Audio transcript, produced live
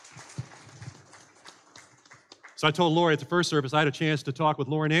So I told Lori at the first service I had a chance to talk with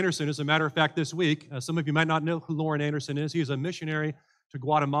Lauren Anderson. As a matter of fact, this week, some of you might not know who Lauren Anderson is. He is a missionary to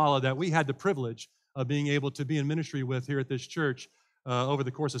Guatemala that we had the privilege of being able to be in ministry with here at this church over the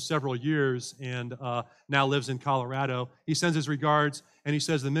course of several years, and now lives in Colorado. He sends his regards, and he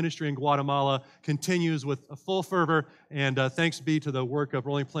says the ministry in Guatemala continues with a full fervor, and thanks be to the work of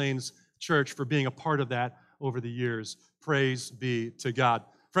Rolling Plains Church for being a part of that over the years. Praise be to God.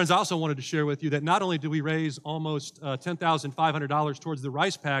 Friends, I also wanted to share with you that not only do we raise almost $10,500 towards the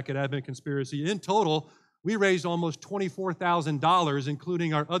rice pack at Advent Conspiracy, in total, we raised almost $24,000,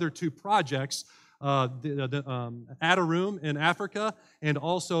 including our other two projects, Add a Room in Africa, and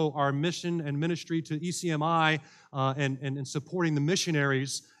also our mission and ministry to ECMI and supporting the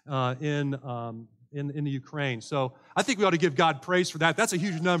missionaries in the Ukraine. So I think we ought to give God praise for that. That's a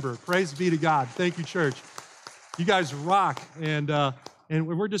huge number. Praise be to God. Thank you, church. You guys rock, and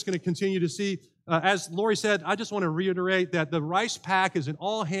we're just going to continue to see. As Lori said, I just want to reiterate that the Rice Pack is an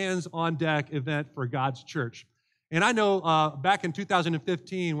all-hands-on-deck event for God's church. And I know back in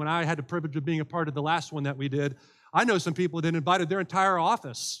 2015, when I had the privilege of being a part of the last one that we did, I know some people that invited their entire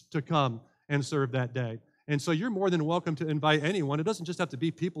office to come and serve that day. And so you're more than welcome to invite anyone. It doesn't just have to be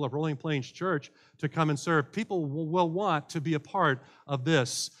people of Rolling Plains Church to come and serve. People will want to be a part of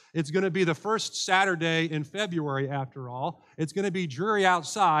this. It's going to be the first Saturday in February, after all. It's going to be dreary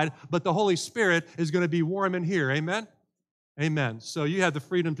outside, but the Holy Spirit is going to be warm in here. Amen? Amen. So you have the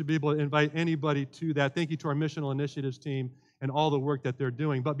freedom to be able to invite anybody to that. Thank you to our missional initiatives team and all the work that they're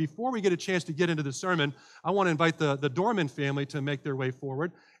doing. But before we get a chance to get into the sermon, I want to invite the Dorman family to make their way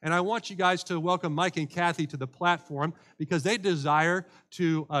forward. And I want you guys to welcome Mike and Kathy to the platform because they desire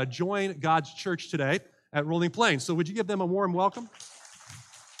to join God's church today at Rolling Plains. So would you give them a warm welcome?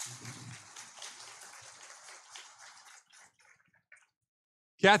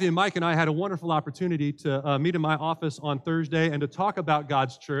 Kathy and Mike and I had a wonderful opportunity to meet in my office on Thursday and to talk about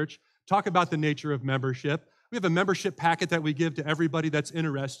God's church, talk about the nature of membership. We have a membership packet that we give to everybody that's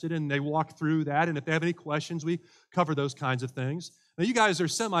interested, and they walk through that, and if they have any questions, we cover those kinds of things. Now, you guys are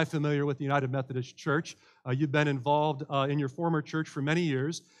semi-familiar with the United Methodist Church. You've been involved in your former church for many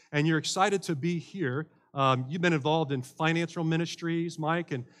years, and you're excited to be here. You've been involved in financial ministries,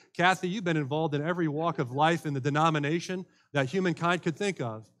 Mike, and Kathy, you've been involved in every walk of life in the denomination that humankind could think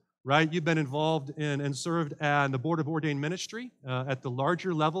of, right? You've been involved in and served in the Board of Ordained Ministry at the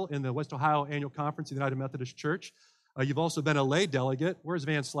larger level in the West Ohio Annual Conference of the United Methodist Church. You've also been a lay delegate. Where's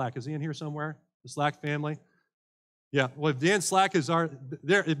Van Slack? Is he in here somewhere? The Slack family? Yeah, well, Dan Slack is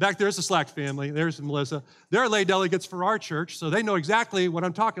back there's the Slack family. There's Melissa. They're lay delegates for our church, so they know exactly what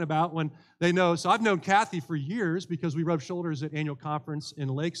I'm talking about when they know. So I've known Kathy for years because we rub shoulders at annual conference in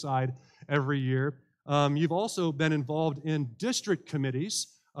Lakeside every year. You've also been involved in district committees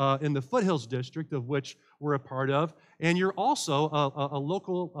in the Foothills District, of which we're a part of, and you're also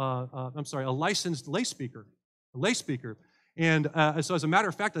a licensed lay speaker, And so as a matter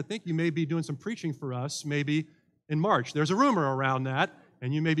of fact, I think you may be doing some preaching for us, maybe in March. There's a rumor around that,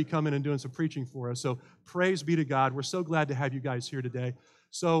 and you may be coming and doing some preaching for us. So praise be to God. We're so glad to have you guys here today.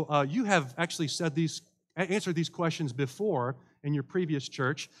 So you have actually answered these questions before in your previous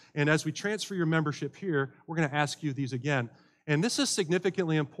church, and as we transfer your membership here, we're going to ask you these again. And this is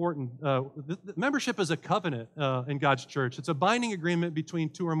significantly important. Membership is a covenant in God's church. It's a binding agreement between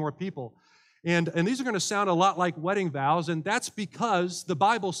two or more people. And these are going to sound a lot like wedding vows, and that's because the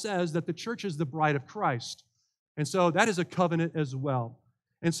Bible says that the church is the bride of Christ. And so that is a covenant as well.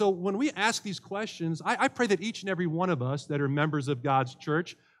 And so when we ask these questions, I pray that each and every one of us that are members of God's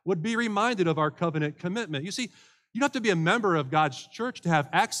church would be reminded of our covenant commitment. You see, you don't have to be a member of God's church to have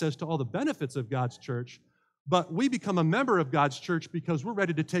access to all the benefits of God's church, but we become a member of God's church because we're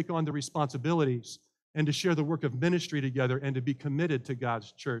ready to take on the responsibilities and to share the work of ministry together and to be committed to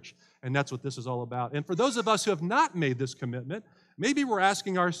God's church. And that's what this is all about. And for those of us who have not made this commitment, maybe we're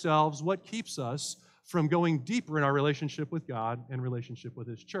asking ourselves what keeps us from going deeper in our relationship with God and relationship with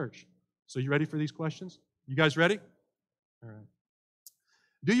His church. So you ready for these questions? You guys ready? All right.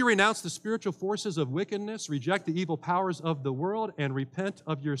 Do you renounce the spiritual forces of wickedness, reject the evil powers of the world, and repent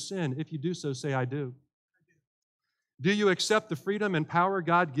of your sin? If you do so, say, I do. Do you accept the freedom and power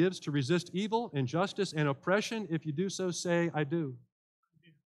God gives to resist evil, injustice, and oppression? If you do so, say, I do.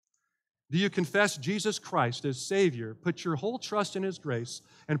 Do you confess Jesus Christ as Savior, put your whole trust in His grace,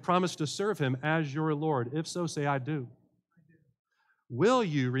 and promise to serve Him as your Lord? If so, say, I do. Will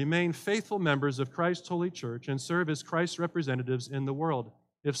you remain faithful members of Christ's holy church and serve as Christ's representatives in the world?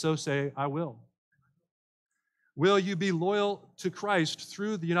 If so, say, I will. Will you be loyal to Christ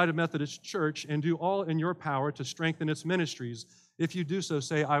through the United Methodist Church and do all in your power to strengthen its ministries? If you do so,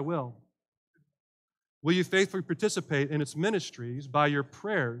 say, I will. Will you faithfully participate in its ministries by your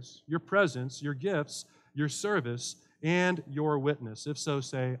prayers, your presence, your gifts, your service, and your witness? If so,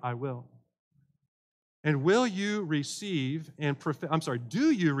 say, I will. And will you receive and do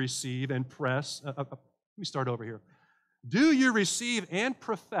you receive and press, let me start over here. Do you receive and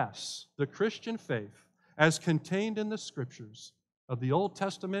profess the Christian faith as contained in the Scriptures of the Old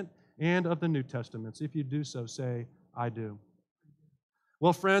Testament and of the New Testaments? If you do so, say, I do.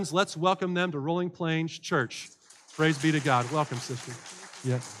 Well, friends, let's welcome them to Rolling Plains Church. Praise be to God. Welcome, sister.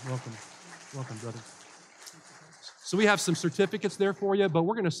 Yes, welcome. Welcome, brother. So we have some certificates there for you, but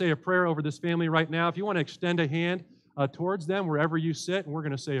we're going to say a prayer over this family right now. If you want to extend a hand towards them wherever you sit, and we're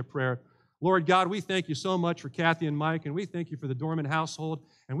going to say a prayer. Lord God, we thank you so much for Kathy and Mike, and we thank you for the Dorman household,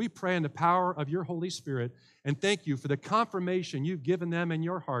 and we pray in the power of your Holy Spirit, and thank you for the confirmation you've given them in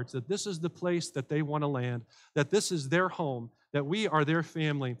your hearts that this is the place that they want to land, that this is their home, that we are their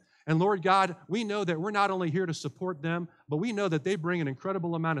family. And Lord God, we know that we're not only here to support them, but we know that they bring an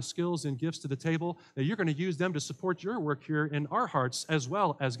incredible amount of skills and gifts to the table, that you're going to use them to support your work here in our hearts as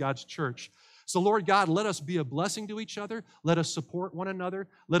well as God's church. So Lord God, let us be a blessing to each other. Let us support one another.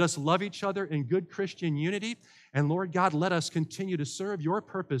 Let us love each other in good Christian unity. And Lord God, let us continue to serve your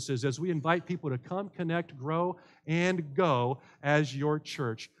purposes as we invite people to come, connect, grow, and go as your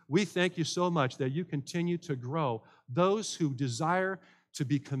church. We thank you so much that you continue to grow those who desire to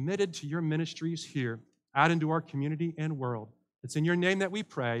be committed to your ministries here, out into our community and world. It's in your name that we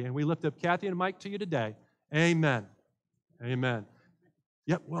pray, and we lift up Kathy and Mike to you today. Amen. Amen.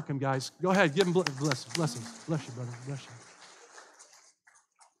 Yep, welcome, guys. Go ahead, give them blessings. Bless you, brother. Bless you.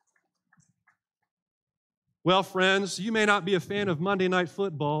 Well, friends, you may not be a fan of Monday Night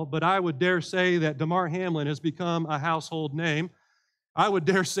Football, but I would dare say that Damar Hamlin has become a household name. I would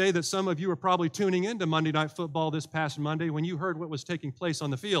dare say that some of you are probably tuning into Monday Night Football this past Monday when you heard what was taking place on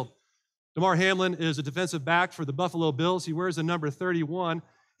the field. Damar Hamlin is a defensive back for the Buffalo Bills. He wears the number 31.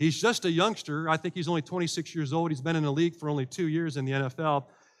 He's just a youngster. I think he's only 26 years old. He's been in the league for only 2 years in the NFL.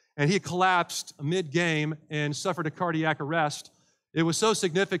 And he collapsed mid-game and suffered a cardiac arrest. It was so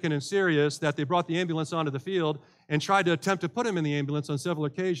significant and serious that they brought the ambulance onto the field and tried to attempt to put him in the ambulance on several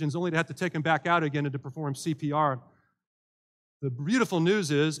occasions, only to have to take him back out again and to perform CPR. The beautiful news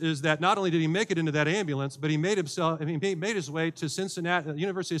is that not only did he make it into that ambulance, but he made his way to Cincinnati,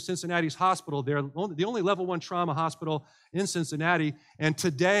 University of Cincinnati's hospital there, the only level 1 trauma hospital in Cincinnati, and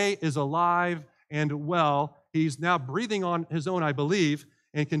today is alive and well. He's now breathing on his own, I believe,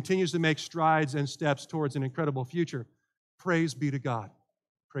 and continues to make strides and steps towards an incredible future. Praise be to God.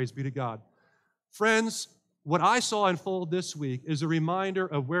 Praise be to God. Friends, what I saw unfold this week is a reminder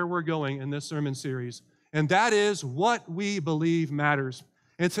of where we're going in this sermon series. And that is what we believe matters.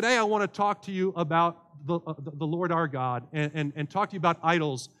 And today I want to talk to you about the Lord our God and talk to you about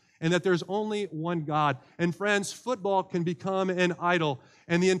idols and that there's only one God. And friends, football can become an idol.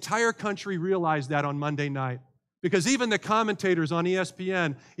 And the entire country realized that on Monday night. Because even the commentators on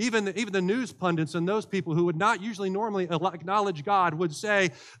ESPN, even the news pundits and those people who would not usually normally acknowledge God would say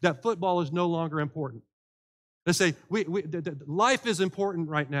that football is no longer important. They say, life is important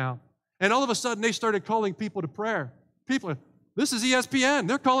right now. And all of a sudden, they started calling people to prayer. This is ESPN.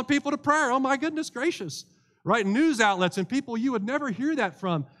 They're calling people to prayer. Oh, my goodness gracious. Right? News outlets and people you would never hear that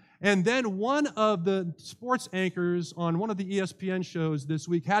from. And then one of the sports anchors on one of the ESPN shows this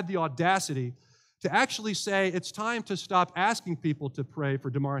week had the audacity to actually say, it's time to stop asking people to pray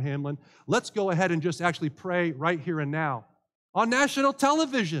for Damar Hamlin. Let's go ahead and just actually pray right here and now on national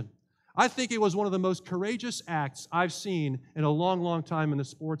television. I think it was one of the most courageous acts I've seen in a long, long time in the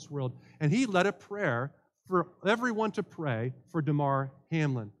sports world. And he led a prayer for everyone to pray for Damar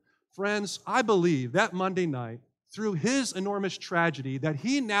Hamlin. Friends, I believe that Monday night, through his enormous tragedy that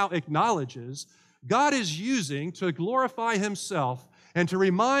he now acknowledges, God is using to glorify himself and to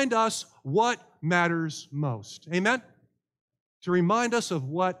remind us what matters most. Amen? To remind us of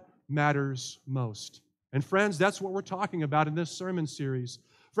what matters most. And friends, that's what we're talking about in this sermon series.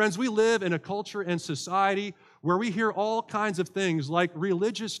 Friends, we live in a culture and society where we hear all kinds of things like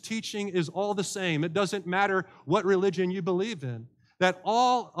religious teaching is all the same. It doesn't matter what religion you believe in. That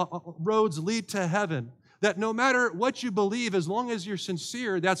all roads lead to heaven. That no matter what you believe, as long as you're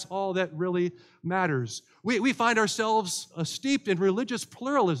sincere, that's all that really matters. We find ourselves steeped in religious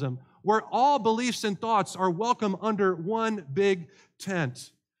pluralism where all beliefs and thoughts are welcome under one big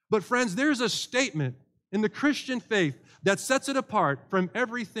tent. But friends, there's a statement in the Christian faith that sets it apart from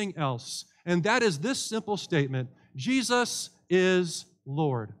everything else, and that is this simple statement: Jesus is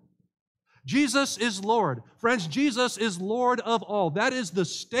Lord. Jesus is Lord. Friends, Jesus is Lord of all. That is the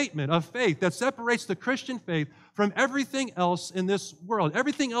statement of faith that separates the Christian faith from everything else in this world,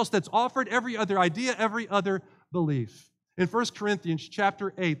 everything else that's offered, every other idea, every other belief. In 1 Corinthians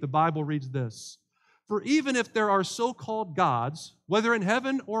chapter 8, the Bible reads this: "For even if there are so-called gods, whether in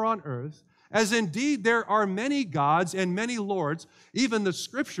heaven or on earth, as indeed there are many gods and many lords," even the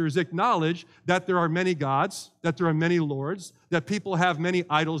Scriptures acknowledge that there are many gods, that there are many lords, that people have many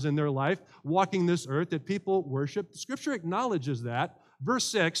idols in their life walking this earth, that people worship. The Scripture acknowledges that. Verse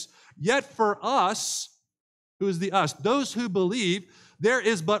 6, "Yet for us," who is the us? "Those who believe, there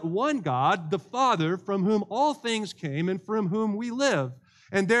is but one God, the Father, from whom all things came and from whom we live.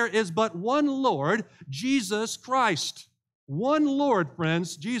 And there is but one Lord, Jesus Christ." One Lord,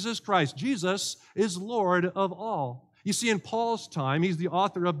 friends, Jesus Christ. Jesus is Lord of all. You see, in Paul's time, he's the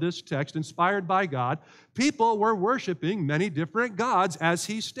author of this text, inspired by God, people were worshiping many different gods, as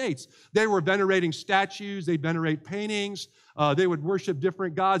he states. They were venerating statues, they'd venerate paintings, they would worship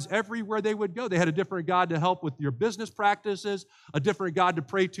different gods everywhere they would go. They had a different God to help with your business practices, a different God to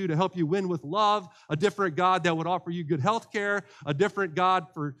pray to help you win with love, a different God that would offer you good health care, a different God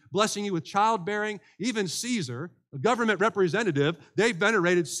for blessing you with childbearing. Even Caesar, a government representative, they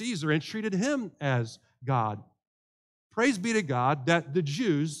venerated Caesar and treated him as God. Praise be to God that the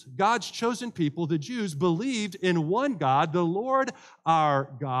Jews, God's chosen people, the Jews, believed in one God, the Lord our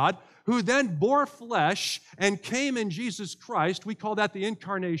God, who then bore flesh and came in Jesus Christ. We call that the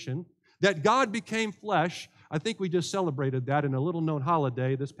incarnation, that God became flesh. I think we just celebrated that in a little-known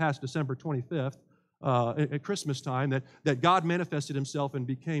holiday this past December 25th, at Christmas time, that God manifested himself and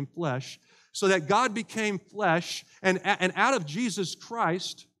became flesh. So that God became flesh, and out of Jesus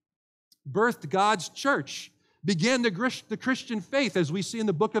Christ birthed God's church, began the Christian faith, as we see in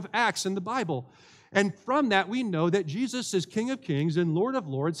the book of Acts in the Bible. And from that, we know that Jesus is King of kings and Lord of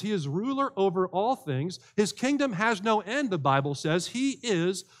lords. He is ruler over all things. His kingdom has no end, the Bible says. He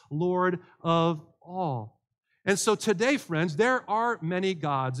is Lord of all. And so today, friends, there are many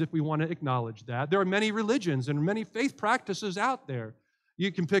gods, if we want to acknowledge that. There are many religions and many faith practices out there.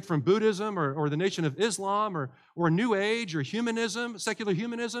 You can pick from Buddhism or the Nation of Islam or New Age or humanism, secular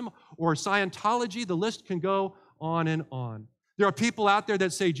humanism, or Scientology. The list can go on and on. There are people out there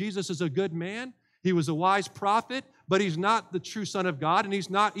that say Jesus is a good man. He was a wise prophet, but he's not the true Son of God, and he's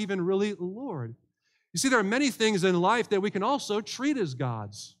not even really Lord. You see, there are many things in life that we can also treat as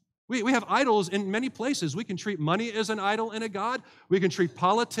gods. We have idols in many places. We can treat money as an idol and a god. We can treat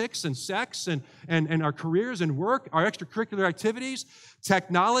politics and sex and our careers and work, our extracurricular activities,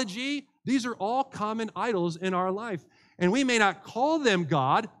 technology. These are all common idols in our life. And we may not call them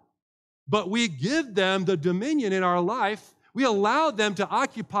God, but we give them the dominion in our life. We allow them to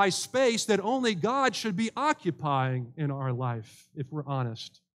occupy space that only God should be occupying in our life, if we're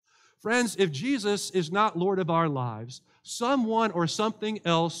honest. Friends, if Jesus is not Lord of our lives, someone or something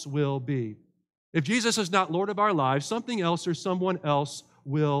else will be. If Jesus is not Lord of our lives, something else or someone else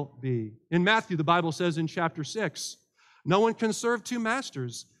will be. In Matthew, the Bible says in chapter 6, "No one can serve two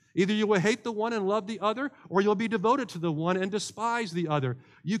masters. Either you will hate the one and love the other, or you'll be devoted to the one and despise the other.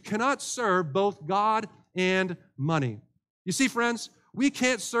 You cannot serve both God and money." You see, friends, we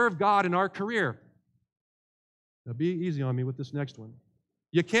can't serve God in our career. Now, be easy on me with this next one.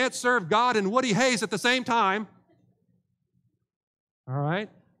 You can't serve God and Woody Hayes at the same time. All right?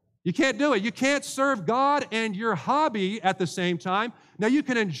 You can't do it. You can't serve God and your hobby at the same time. Now, you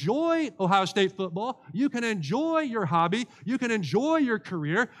can enjoy Ohio State football. You can enjoy your hobby. You can enjoy your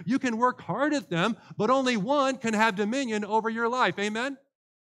career. You can work hard at them, but only one can have dominion over your life. Amen?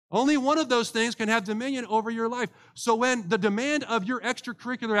 Only one of those things can have dominion over your life. So when the demand of your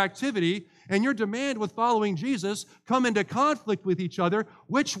extracurricular activity and your demand with following Jesus come into conflict with each other,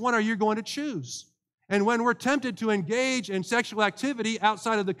 which one are you going to choose? And when we're tempted to engage in sexual activity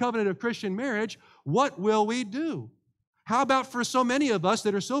outside of the covenant of Christian marriage, what will we do? How about for so many of us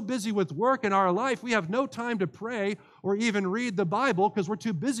that are so busy with work in our life, we have no time to pray or even read the Bible because we're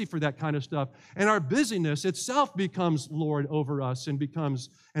too busy for that kind of stuff. And our busyness itself becomes Lord over us and becomes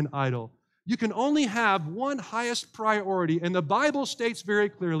an idol. You can only have one highest priority, and the Bible states very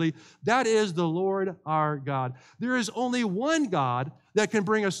clearly, that is the Lord our God. There is only one God that can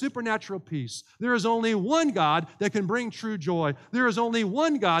bring a supernatural peace. There is only one God that can bring true joy. There is only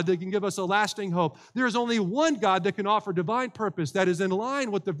one God that can give us a lasting hope. There is only one God that can offer divine purpose that is in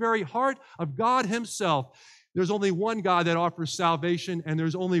line with the very heart of God himself. There's only one God that offers salvation, and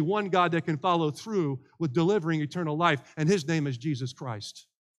there's only one God that can follow through with delivering eternal life, and his name is Jesus Christ.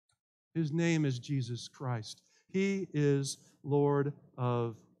 His name is Jesus Christ. He is Lord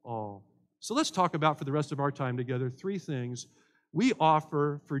of all. So let's talk about, for the rest of our time together, three things we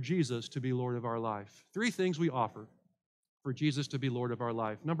offer for Jesus to be Lord of our life. Three things we offer for Jesus to be Lord of our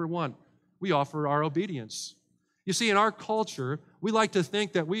life. Number one, we offer our obedience. You see, in our culture, we like to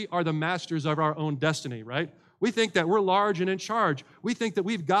think that we are the masters of our own destiny, right? We think that we're large and in charge. We think that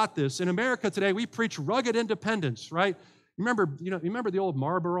we've got this. In America today, we preach rugged independence, right? You remember the old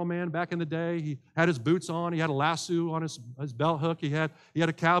Marlboro man back in the day? He had his boots on. He had a lasso on his belt hook. He had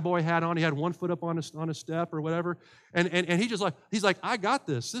a cowboy hat on. He had one foot up on a step or whatever. And he's like, I got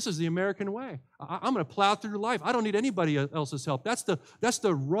this. This is the American way. I'm going to plow through life. I don't need anybody else's help. That's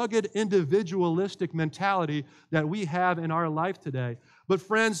the rugged individualistic mentality that we have in our life today. But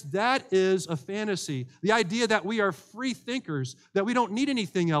friends, that is a fantasy. The idea that we are free thinkers, that we don't need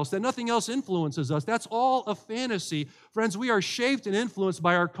anything else, that nothing else influences us, that's all a fantasy. Friends, we are shaped and influenced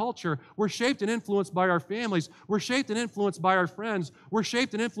by our culture. We're shaped and influenced by our families. We're shaped and influenced by our friends. We're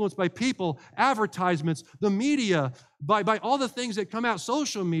shaped and influenced by people, advertisements, the media, by all the things that come out,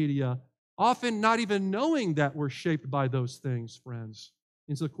 social media, often not even knowing that we're shaped by those things, friends.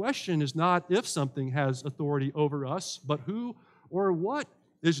 And so the question is not if something has authority over us, but who or what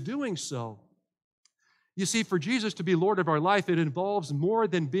is doing so. You see, for Jesus to be Lord of our life, it involves more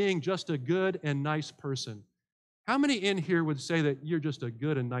than being just a good and nice person. How many in here would say that you're just a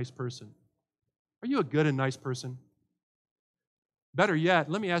good and nice person? Are you a good and nice person? Better yet,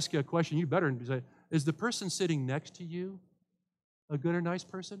 let me ask you a question. You better say, is the person sitting next to you a good or nice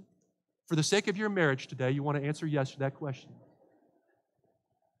person? For the sake of your marriage today, you want to answer yes to that question.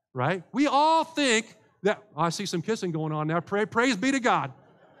 Right? We all think that, I see some kissing going on now. Praise be to God.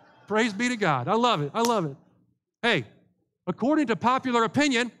 Praise be to God. I love it. I love it. Hey, according to popular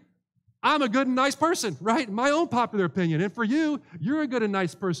opinion, I'm a good and nice person, right? My own popular opinion. And for you, you're a good and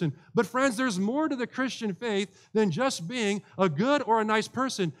nice person. But friends, there's more to the Christian faith than just being a good or a nice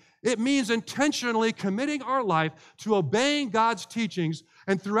person. It means intentionally committing our life to obeying God's teachings,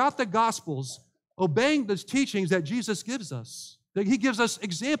 and throughout the Gospels, obeying those teachings that Jesus gives us. He gives us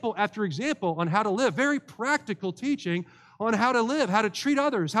example after example on how to live, very practical teaching on how to live, how to treat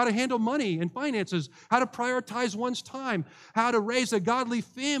others, how to handle money and finances, how to prioritize one's time, how to raise a godly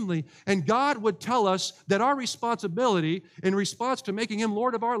family. And God would tell us that our responsibility in response to making Him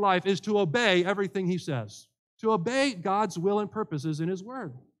Lord of our life is to obey everything He says, to obey God's will and purposes in His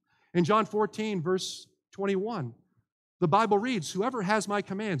Word. In John 14, verse 21, the Bible reads, "Whoever has my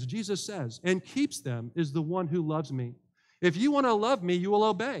commands," Jesus says, "and keeps them is the one who loves me. If you want to love me, you will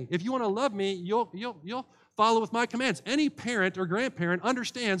obey. If you want to love me, you'll follow with my commands." Any parent or grandparent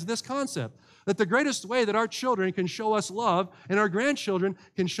understands this concept, that the greatest way that our children can show us love and our grandchildren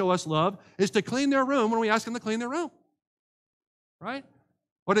can show us love is to clean their room when we ask them to clean their room, right?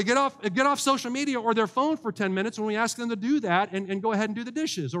 Or to get off social media or their phone for 10 minutes when we ask them to do that and go ahead and do the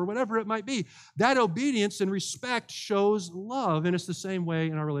dishes or whatever it might be. That obedience and respect shows love, and it's the same way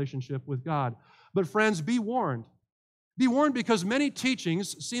in our relationship with God. But friends, be warned. Be warned, because many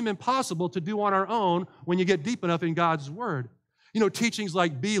teachings seem impossible to do on our own when you get deep enough in God's Word. You know, teachings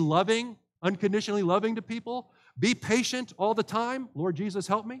like be loving, unconditionally loving to people, be patient all the time, Lord Jesus,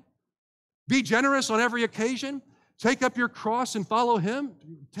 help me. Be generous on every occasion, take up your cross and follow Him.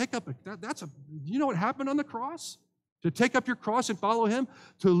 You know what happened on the cross? To take up your cross and follow Him,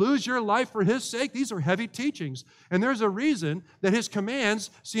 to lose your life for His sake, these are heavy teachings. And there's a reason that His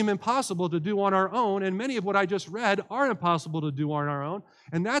commands seem impossible to do on our own, and many of what I just read are impossible to do on our own,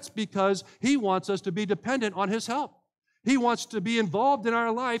 and that's because He wants us to be dependent on His help. He wants to be involved in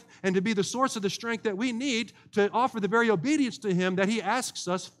our life and to be the source of the strength that we need to offer the very obedience to Him that He asks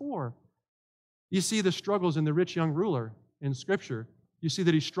us for. You see the struggles in the rich young ruler in Scripture. You see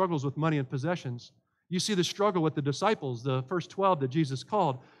that he struggles with money and possessions. You see the struggle with the disciples, the first 12 that Jesus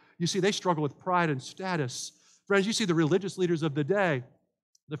called. You see they struggle with pride and status. Friends, you see the religious leaders of the day,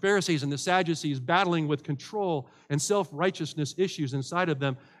 the Pharisees and the Sadducees, battling with control and self-righteousness issues inside of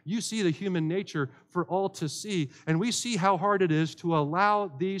them. You see the human nature for all to see. And we see how hard it is to allow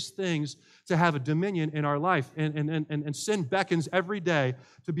these things to have a dominion in our life. And sin beckons every day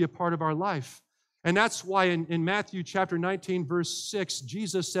to be a part of our life. And that's why in Matthew chapter 19, verse 6,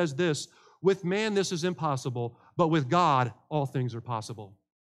 Jesus says this, "With man this is impossible, but with God all things are possible."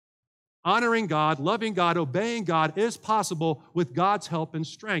 Honoring God, loving God, obeying God is possible with God's help and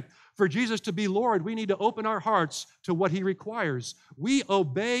strength. For Jesus to be Lord, we need to open our hearts to what He requires. We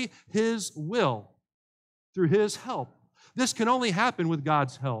obey His will through His help. This can only happen with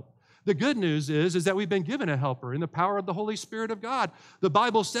God's help. The good news is that we've been given a helper in the power of the Holy Spirit of God. The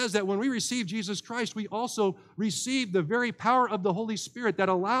Bible says that when we receive Jesus Christ, we also receive the very power of the Holy Spirit that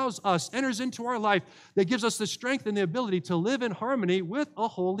allows us, enters into our life, that gives us the strength and the ability to live in harmony with a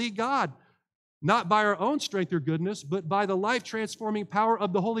holy God. Not by our own strength or goodness, but by the life-transforming power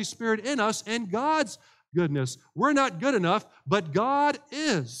of the Holy Spirit in us and God's goodness. We're not good enough, but God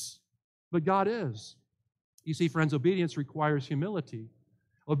is. But God is. You see, friends, obedience requires humility.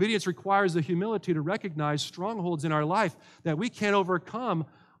 Obedience requires the humility to recognize strongholds in our life that we can't overcome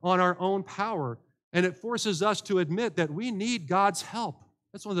on our own power. And it forces us to admit that we need God's help.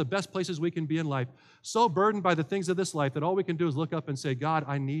 That's one of the best places we can be in life. So burdened by the things of this life that all we can do is look up and say, God,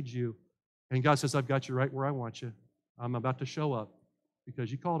 I need you. And God says, I've got you right where I want you. I'm about to show up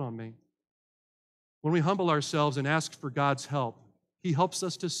because you called on me. When we humble ourselves and ask for God's help, He helps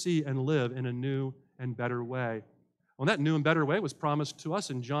us to see and live in a new and better way. Well, that new and better way was promised to us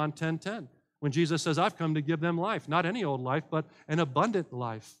in John 10:10, when Jesus says, I've come to give them life, not any old life, but an abundant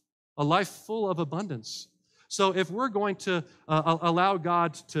life, a life full of abundance. So if we're going to allow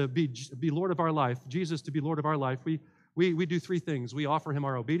God to be Lord of our life, Jesus to be Lord of our life, we do three things. We offer Him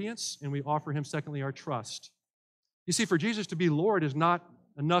our obedience, and we offer Him, secondly, our trust. You see, for Jesus to be Lord is not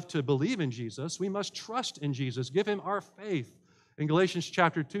enough to believe in Jesus. We must trust in Jesus, give Him our faith. In Galatians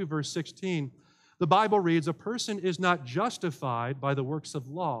chapter 2, verse 16, the Bible reads, a person is not justified by the works of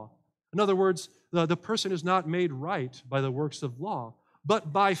law. In other words, the person is not made right by the works of law,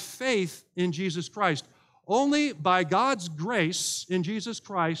 but by faith in Jesus Christ. Only by God's grace in Jesus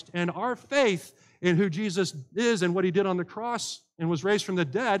Christ and our faith in who Jesus is and what He did on the cross and was raised from the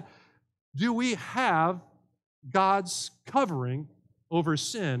dead, do we have God's covering over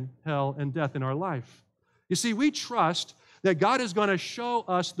sin, hell, and death in our life. You see, we trust that God is going to show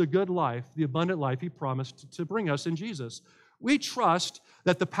us the good life, the abundant life He promised to bring us in Jesus. We trust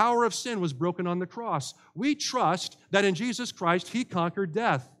that the power of sin was broken on the cross. We trust that in Jesus Christ He conquered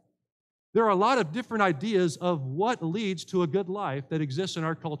death. There are a lot of different ideas of what leads to a good life that exists in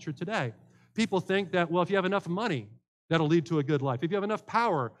our culture today. People think that, well, if you have enough money, that'll lead to a good life. If you have enough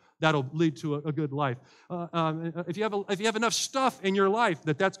power, that'll lead to a good life. If you have enough stuff in your life,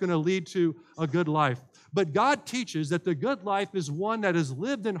 that's going to lead to a good life. But God teaches that the good life is one that is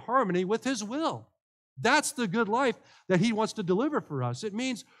lived in harmony with His will. That's the good life that He wants to deliver for us. It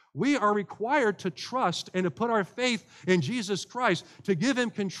means we are required to trust and to put our faith in Jesus Christ, to give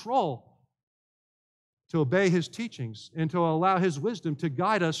Him control, to obey His teachings, and to allow His wisdom to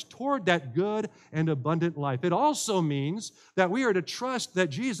guide us toward that good and abundant life. It also means that we are to trust that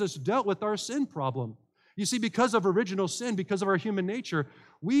Jesus dealt with our sin problem. You see, because of original sin, because of our human nature,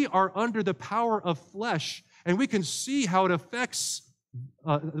 we are under the power of flesh, and we can see how it affects,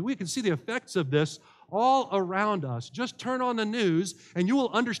 we can see the effects of this all around us. Just turn on the news, and you will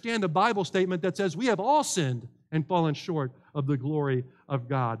understand the Bible statement that says we have all sinned and fallen short of the glory of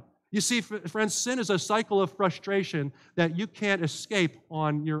God. You see, friends, sin is a cycle of frustration that you can't escape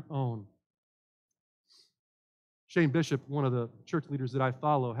on your own. Shane Bishop, one of the church leaders that I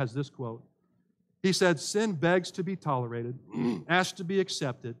follow, has this quote. He said, sin begs to be tolerated, asks to be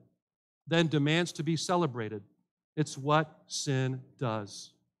accepted, then demands to be celebrated. It's what sin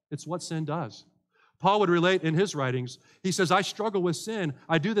does. It's what sin does. Paul would relate in his writings. He says, I struggle with sin.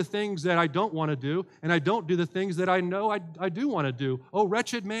 I do the things that I don't want to do, and I don't do the things that I know I do want to do. Oh,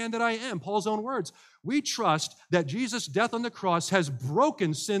 wretched man that I am, Paul's own words. We trust that Jesus' death on the cross has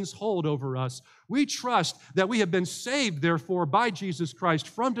broken sin's hold over us. We trust that we have been saved, therefore, by Jesus Christ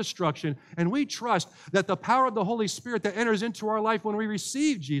from destruction, and we trust that the power of the Holy Spirit that enters into our life when we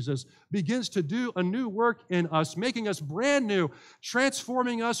receive Jesus begins to do a new work in us, making us brand new,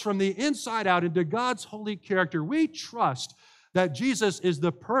 transforming us from the inside out into God's holy character. We trust that Jesus is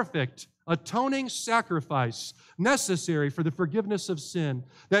the perfect atoning sacrifice necessary for the forgiveness of sin,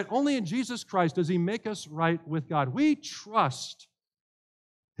 that only in Jesus Christ does He make us right with God. We trust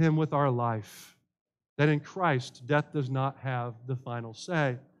Him with our life, that in Christ, death does not have the final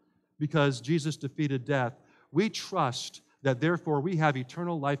say, because Jesus defeated death. We trust that therefore we have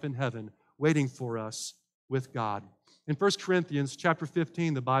eternal life in heaven waiting for us with God. In 1 Corinthians chapter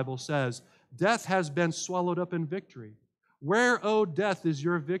 15, the Bible says, death has been swallowed up in victory. Where, O death, is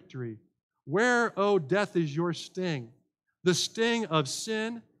your victory? Where, O death, is your sting? The sting of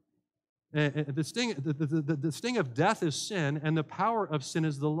sin, the sting of death is sin, and the power of sin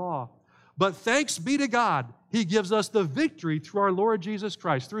is the law. But thanks be to God, He gives us the victory through our Lord Jesus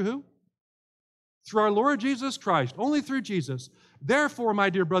Christ. Through who? Through our Lord Jesus Christ, only through Jesus. Therefore, my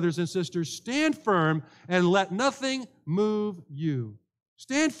dear brothers and sisters, stand firm and let nothing move you.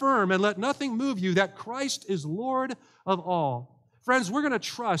 Stand firm and let nothing move you, that Christ is Lord of all. Friends, we're going to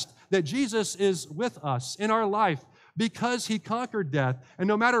trust that Jesus is with us in our life because He conquered death. And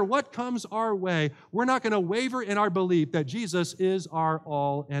no matter what comes our way, we're not going to waver in our belief that Jesus is our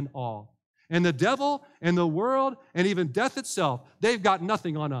all and all. And the devil and the world and even death itself, they've got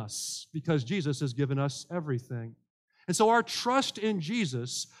nothing on us because Jesus has given us everything. And so our trust in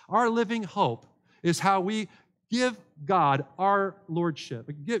Jesus, our living hope, is how we give God our lordship,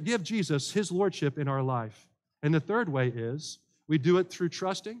 give Jesus His lordship in our life. And the third way is we do it through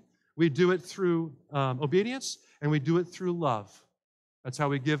trusting, we do it through obedience, and we do it through love. That's how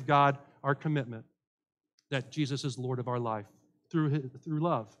we give God our commitment that Jesus is Lord of our life, through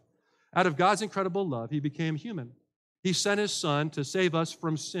love. Out of God's incredible love, he became human. He sent his Son to save us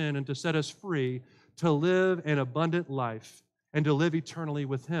from sin and to set us free to live an abundant life and to live eternally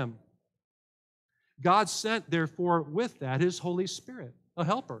with him. God sent, therefore, with that his Holy Spirit, a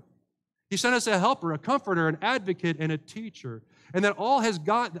helper. He sent us a helper, a comforter, an advocate, and a teacher. And that all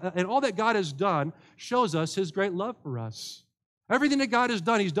that God has done shows us his great love for us. Everything that God has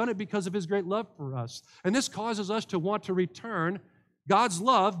done, he's done it because of his great love for us. And this causes us to want to return God's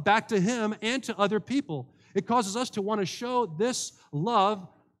love back to him and to other people. It causes us to want to show this love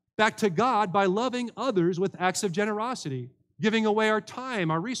back to God by loving others with acts of generosity, giving away our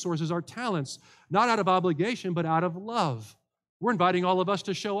time, our resources, our talents, not out of obligation, but out of love. We're inviting all of us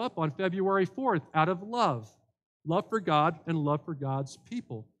to show up on February 4th out of love for God and love for God's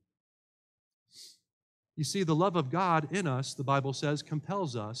people. You see, the love of God in us, the Bible says,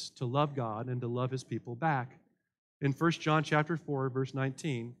 compels us to love God and to love his people back. In 1 John chapter 4, verse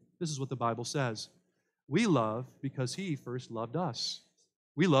 19, this is what the Bible says. We love because he first loved us.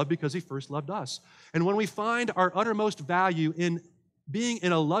 We love because he first loved us. And when we find our uttermost value in being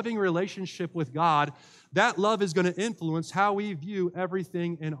in a loving relationship with God, that love is going to influence how we view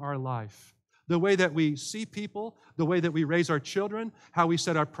everything in our life. The way that we see people, the way that we raise our children, how we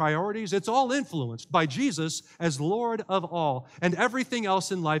set our priorities, it's all influenced by Jesus as Lord of all. And everything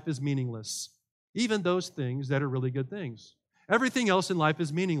else in life is meaningless, even those things that are really good things. Everything else in life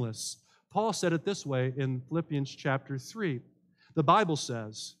is meaningless. Paul said it this way in Philippians chapter 3. The Bible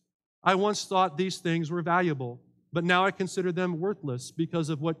says, I once thought these things were valuable, but now I consider them worthless because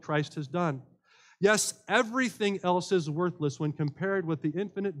of what Christ has done. Yes, everything else is worthless when compared with the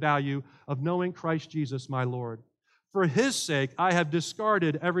infinite value of knowing Christ Jesus, my Lord. For his sake, I have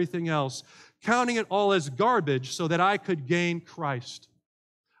discarded everything else, counting it all as garbage so that I could gain Christ.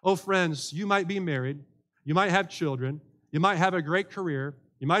 Oh, friends, you might be married, you might have children, you might have a great career,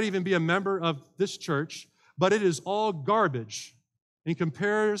 you might even be a member of this church, but it is all garbage in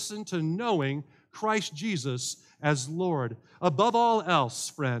comparison to knowing Christ Jesus as Lord. Above all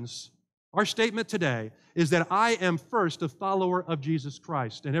else, friends, our statement today is that I am first a follower of Jesus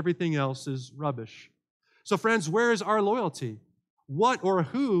Christ, and everything else is rubbish. So, friends, where is our loyalty? What or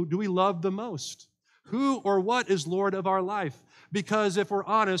who do we love the most? Who or what is Lord of our life? Because if we're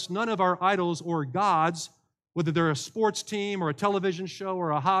honest, none of our idols or gods, whether they're a sports team or a television show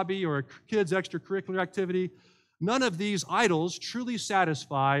or a hobby or a kid's extracurricular activity, none of these idols truly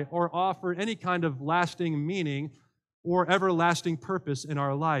satisfy or offer any kind of lasting meaning or everlasting purpose in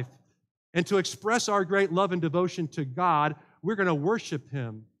our life. And to express our great love and devotion to God, we're going to worship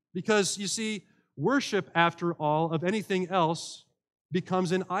him. Because, you see, worship, after all, of anything else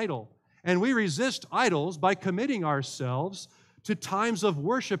becomes an idol. And we resist idols by committing ourselves to times of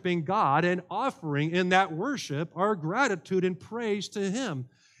worshiping God and offering in that worship our gratitude and praise to him.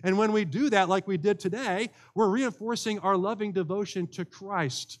 And when we do that, like we did today, we're reinforcing our loving devotion to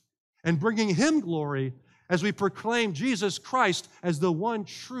Christ and bringing him glory as we proclaim Jesus Christ as the one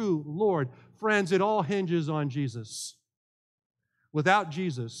true Lord. Friends, it all hinges on Jesus. Without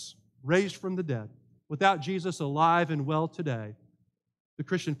Jesus raised from the dead, without Jesus alive and well today, the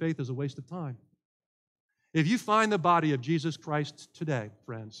Christian faith is a waste of time. If you find the body of Jesus Christ today,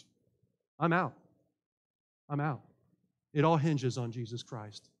 friends, I'm out. I'm out. It all hinges on Jesus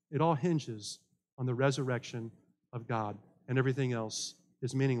Christ. It all hinges on the resurrection of God, and everything else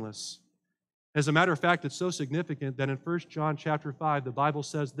is meaningless. As a matter of fact, it's so significant that in 1 John chapter 5, the Bible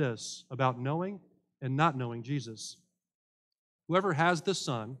says this about knowing and not knowing Jesus. Whoever has the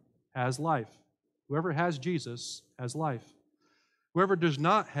Son has life. Whoever has Jesus has life. Whoever does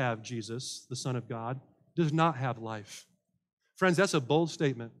not have Jesus, the Son of God, does not have life. Friends, that's a bold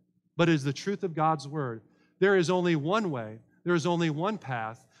statement, but it is the truth of God's word. There is only one way. There is only one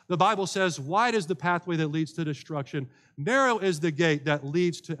path. The Bible says, wide is the pathway that leads to destruction. Narrow is the gate that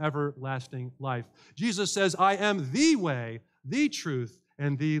leads to everlasting life. Jesus says, I am the way, the truth,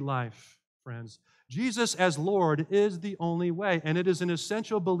 and the life, friends. Jesus as Lord is the only way, and it is an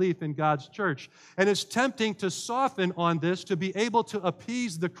essential belief in God's church. And it's tempting to soften on this to be able to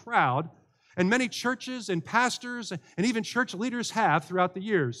appease the crowd, and many churches and pastors and even church leaders have throughout the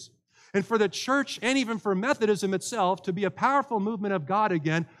years. And for the church and even for Methodism itself to be a powerful movement of God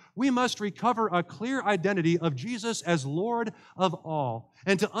again, we must recover a clear identity of Jesus as Lord of all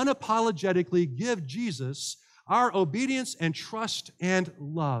and to unapologetically give Jesus our obedience and trust and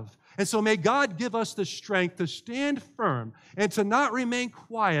love. And so may God give us the strength to stand firm and to not remain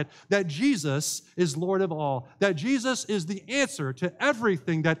quiet that Jesus is Lord of all, that Jesus is the answer to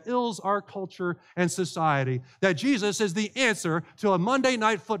everything that ills our culture and society, that Jesus is the answer to a Monday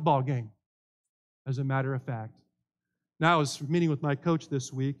night football game, as a matter of fact. Now, I was meeting with my coach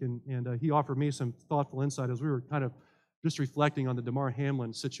this week, and he offered me some thoughtful insight as we were kind of just reflecting on the Damar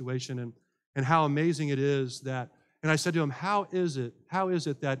Hamlin situation and how amazing it is that, and I said to him, how is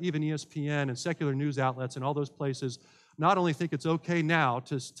it that even ESPN and secular news outlets and all those places not only think it's okay now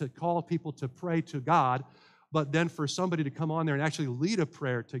to call people to pray to God, but then for somebody to come on there and actually lead a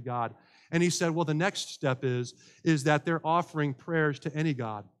prayer to God? And he said, well, the next step is that they're offering prayers to any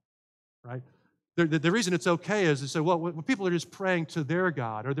God, right? The reason it's okay is to say, well, when people are just praying to their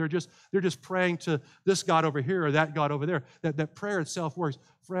God, or they're just praying to this God over here or that God over there, that prayer itself works.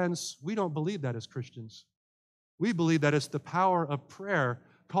 Friends, we don't believe that as Christians. We believe that it's the power of prayer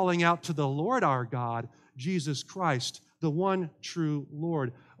calling out to the Lord our God, Jesus Christ, the one true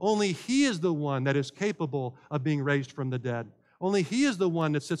Lord. Only He is the one that is capable of being raised from the dead. Only He is the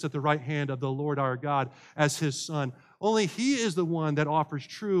one that sits at the right hand of the Lord our God as His Son. Only He is the one that offers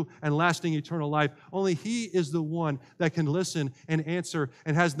true and lasting eternal life. Only He is the one that can listen and answer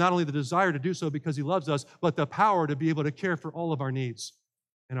and has not only the desire to do so because He loves us, but the power to be able to care for all of our needs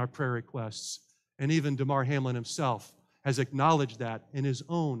and our prayer requests. And even Damar Hamlin himself has acknowledged that in his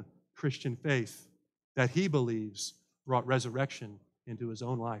own Christian faith, that he believes brought resurrection into his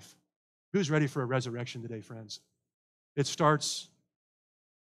own life. Who's ready for a resurrection today, friends? It starts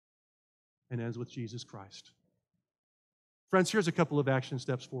and ends with Jesus Christ. Friends, here's a couple of action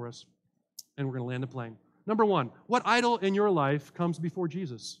steps for us, and we're going to land the plane. Number one, what idol in your life comes before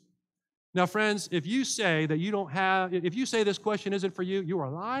Jesus? Now, friends, if you say this question isn't for you, you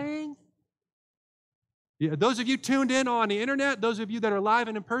are lying. Yeah, those of you tuned in on the internet, those of you that are live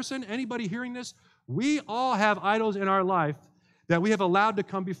and in person, anybody hearing this, we all have idols in our life that we have allowed to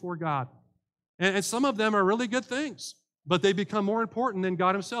come before God. And some of them are really good things, but they become more important than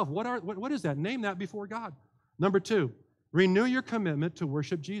God Himself. What is that? Name that before God. Number two, renew your commitment to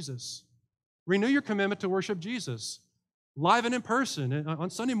worship Jesus. Renew your commitment to worship Jesus, live and in person,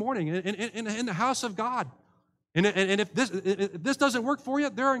 on Sunday morning, in the house of God. And if this doesn't work for you,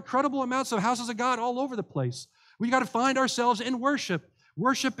 there are incredible amounts of houses of God all over the place. We got to find ourselves in worship,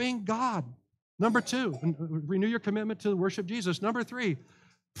 worshiping God. Number two, renew your commitment to worship Jesus. Number three,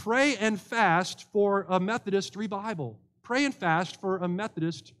 pray and fast for a Methodist revival. Pray and fast for a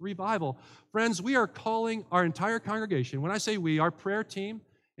Methodist revival. Friends, we are calling our entire congregation. When I say we, our prayer team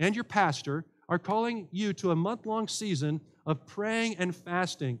and your pastor are calling you to a month-long season of praying and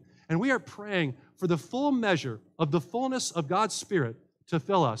fasting. And we are praying for the full measure of the fullness of God's Spirit to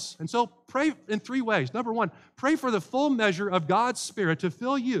fill us. And so pray in three ways. Number one, pray for the full measure of God's Spirit to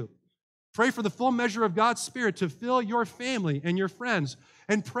fill you. Pray for the full measure of God's Spirit to fill your family and your friends.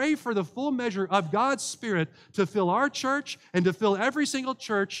 And pray for the full measure of God's Spirit to fill our church and to fill every single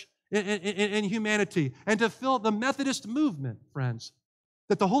church in humanity and to fill the Methodist movement, friends.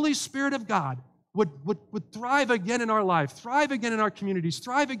 That the Holy Spirit of God would thrive again in our life, thrive again in our communities,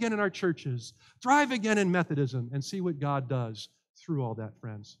 thrive again in our churches, thrive again in Methodism, and see what God does through all that,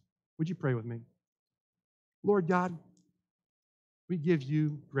 friends. Would you pray with me? Lord God, we give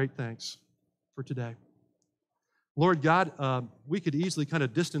you great thanks for today. Lord God, we could easily kind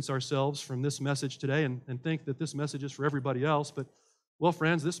of distance ourselves from this message today and think that this message is for everybody else, but, well,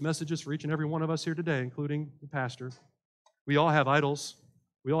 friends, this message is for each and every one of us here today, including the pastor. We all have idols.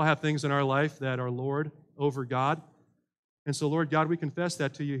 We all have things in our life that are Lord over God. And so, Lord God, we confess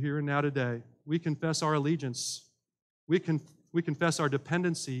that to you here and now today. We confess our allegiance. We confess our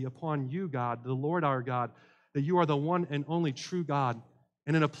dependency upon you, God, the Lord our God, that you are the one and only true God.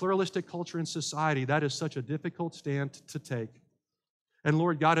 And in a pluralistic culture and society, that is such a difficult stand to take. And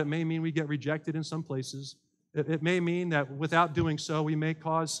Lord God, it may mean we get rejected in some places. It may mean that without doing so, we may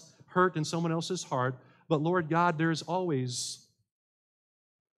cause hurt in someone else's heart. But Lord God, there's always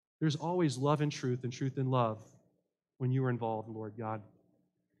love and truth and love when you are involved, Lord God.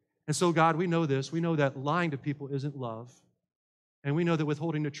 And so, God, we know this. We know that lying to people isn't love. And we know that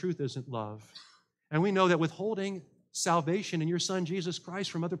withholding the truth isn't love. And we know that withholding salvation in your Son, Jesus Christ,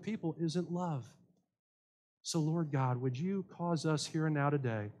 from other people isn't love. So, Lord God, would you cause us here and now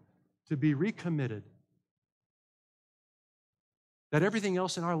today to be recommitted that everything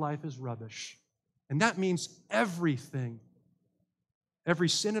else in our life is rubbish. And that means everything. Every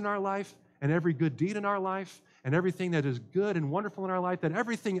sin in our life and every good deed in our life and everything that is good and wonderful in our life, that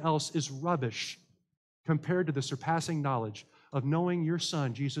everything else is rubbish compared to the surpassing knowledge of knowing your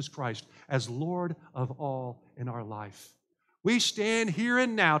Son, Jesus Christ, as Lord of all in our life. We stand here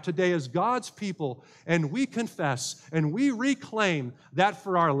and now today as God's people, and we confess and we reclaim that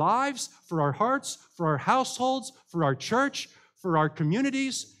for our lives, for our hearts, for our households, for our church, for our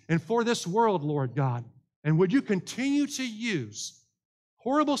communities, and for this world, Lord God. And would you continue to use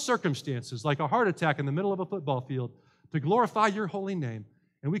horrible circumstances like a heart attack in the middle of a football field to glorify your holy name?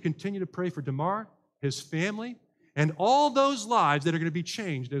 And we continue to pray for Damar, his family, and all those lives that are going to be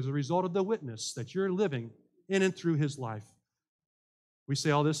changed as a result of the witness that you're living in and through his life. We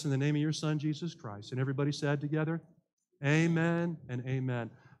say all this in the name of your Son, Jesus Christ. And everybody said together, amen and amen.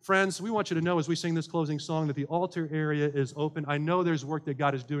 Friends, we want you to know as we sing this closing song that the altar area is open. I know there's work that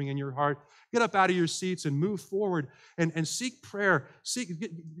God is doing in your heart. Get up out of your seats and move forward and seek prayer.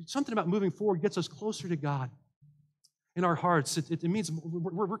 Something about moving forward gets us closer to God in our hearts. It means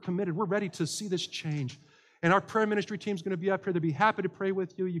we're committed. We're ready to see this change. And our prayer ministry team is going to be up here. They'll be happy to pray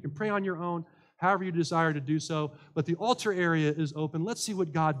with you. You can pray on your own, however you desire to do so. But the altar area is open. Let's see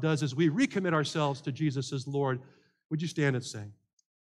what God does as we recommit ourselves to Jesus as Lord. Would you stand and sing?